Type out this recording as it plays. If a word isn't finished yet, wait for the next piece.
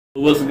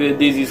What's good,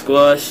 DZ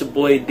Squad? It's your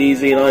boy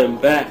DZ, and I am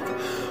back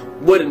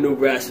with a new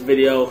reaction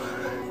video.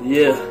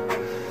 Yeah,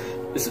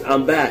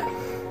 I'm back.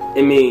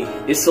 I mean,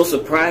 it's so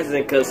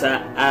surprising because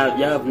y'all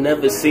have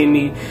never seen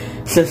me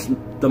since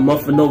the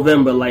month of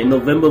November. Like,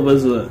 November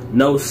was a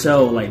no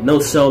show, like no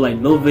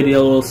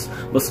videos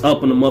was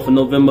up in the month of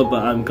November.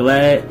 But I'm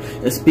glad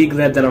and speak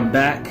glad that I'm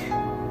back.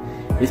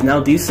 It's now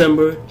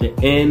December, the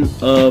end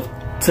of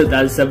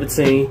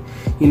 2017.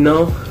 You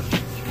know,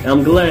 and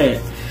I'm glad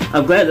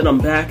that I'm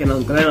back, and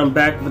I'm glad I'm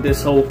back with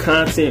this whole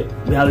content,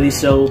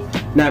 reaction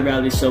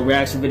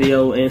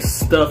video and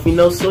stuff, you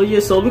know. So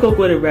yeah, so we're gonna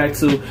go ahead and react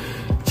to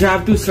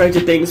Drive Through Stranger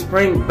Things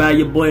Prank by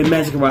your boy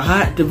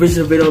MagicofRahat. The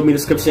original video will be in the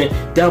description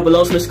down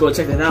below, so let's go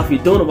check that out if you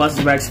don't want to watch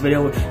this reaction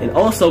video. And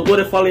also go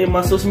ahead and follow me on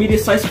my social media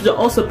sites, which will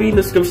also be in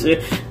the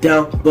description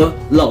down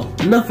below.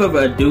 Enough further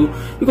ado,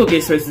 we're gonna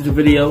get straight to the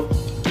video.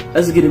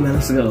 Let's get it, man.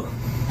 Let's go.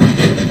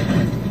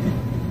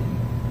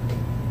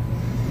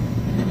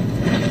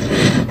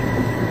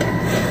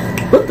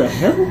 What the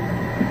hell?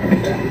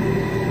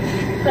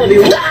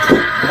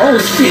 Oh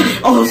shit!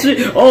 Oh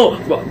shit! Oh,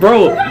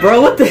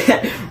 bro, what the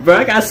heck? Bro,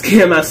 I got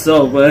scared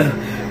myself, bro.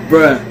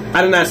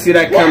 I did not see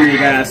that coming, you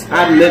guys.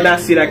 I did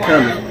not see that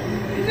coming.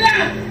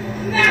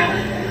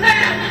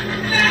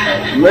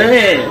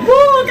 Man, whoa,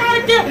 I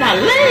gotta get my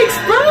legs,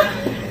 bro.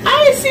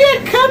 I didn't see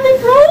that coming,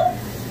 bro.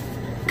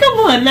 Come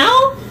on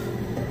now.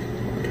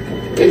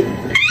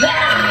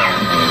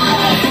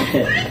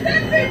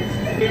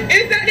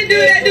 It's not the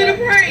dude that do the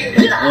prank.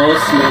 Oh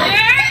snap!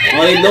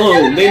 Oh, they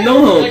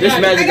know him. This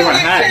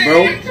MagicofRahat, bro.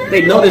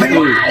 They know this dude.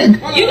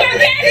 You gonna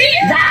catch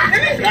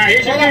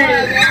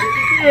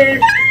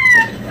it?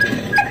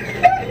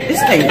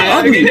 This thing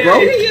ugly, bro.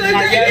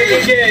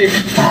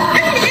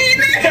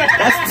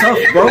 That's tough,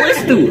 bro.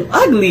 This dude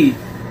ugly.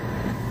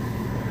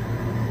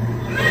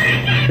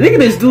 Look at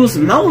this dude's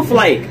mouth,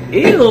 like,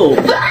 ew.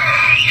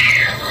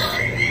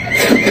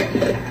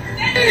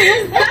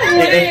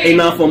 Hey,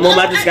 no, for a moment,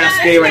 I just got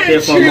scared right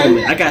there for a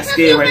moment. I got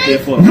scared right there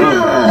for a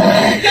moment.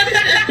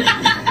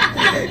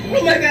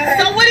 Oh my God.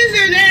 So what is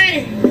your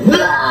name?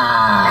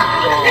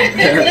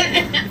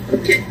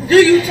 Do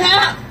you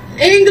talk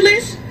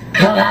English?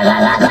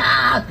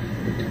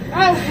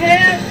 Oh,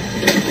 hell.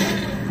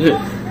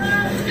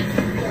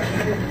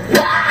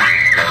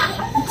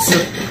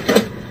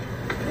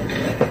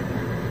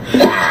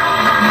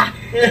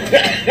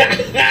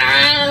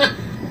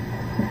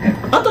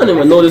 I don't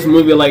even know this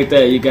movie like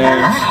that, you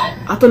guys.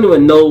 I don't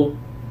even know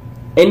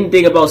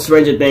anything about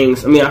Stranger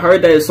Things. I mean, I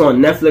heard that it's on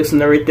Netflix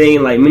and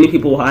everything. Like, many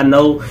people I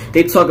know,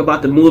 they talk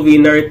about the movie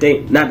and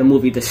everything. Not the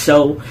movie, the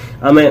show.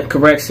 I mean,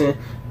 correction.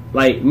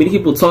 Like, many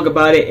people talk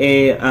about it,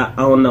 and I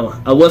don't know.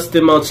 I was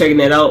still on checking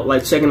it out,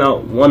 like checking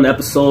out one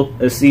episode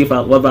and see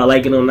whether I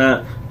like it or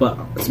not. But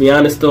to be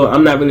honest, though,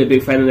 I'm not really a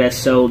big fan of that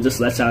show. Just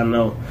to let y'all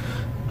know,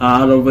 I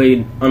don't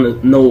really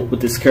know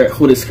what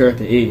who this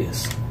character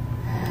is.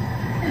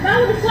 If I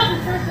would have talked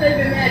the first they've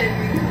been mad at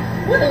me,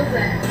 what was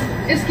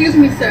that? Excuse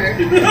me, sir.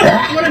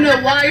 I want to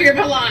know why you're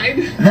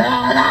blind.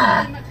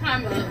 My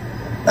time up.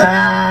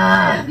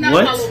 It's not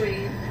What?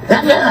 Halloween.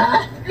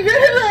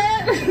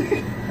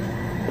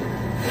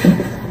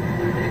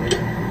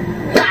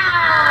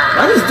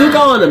 Why does Duke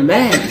got on a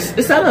mask?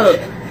 Is that a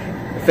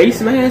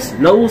face mask?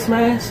 Nose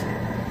mask?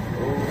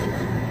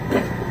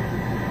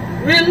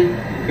 Really?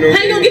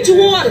 How you gonna get your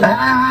water?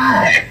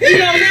 You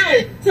don't know.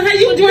 So how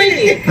you gonna drink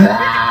it?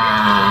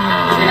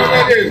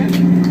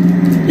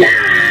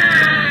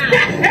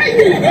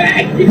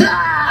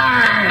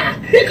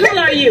 What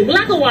color are you?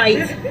 Black or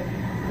white?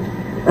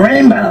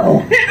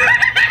 Rainbow.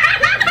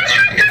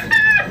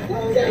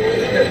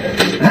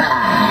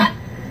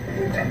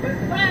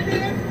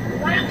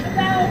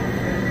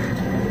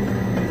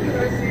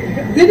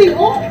 Did he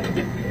off?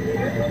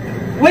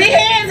 Where your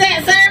hands at,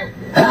 sir?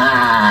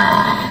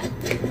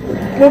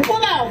 Well,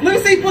 pull off. Let me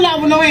see pull off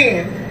with no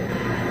hands.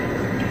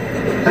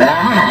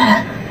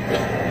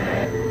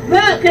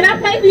 Look, can I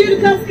pay for you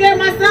to come scare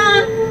my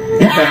son?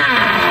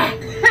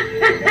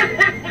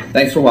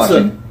 Thanks for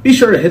watching. Be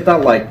sure to hit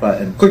that like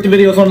button. Click the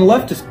videos on the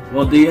left.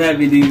 Well, there you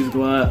have it, DZ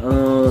Squad.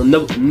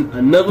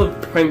 Another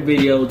prank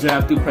video,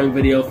 drive through prank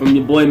video from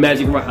your boy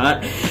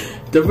MagicofRahat.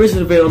 The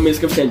original video in the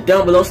description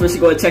down below, so let's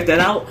go ahead and check that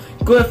out.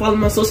 Go ahead and follow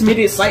my social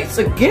media sites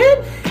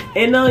again.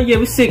 And yeah,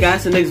 we see you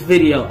guys in the next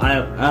video.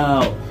 I'm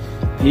out.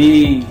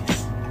 Peace.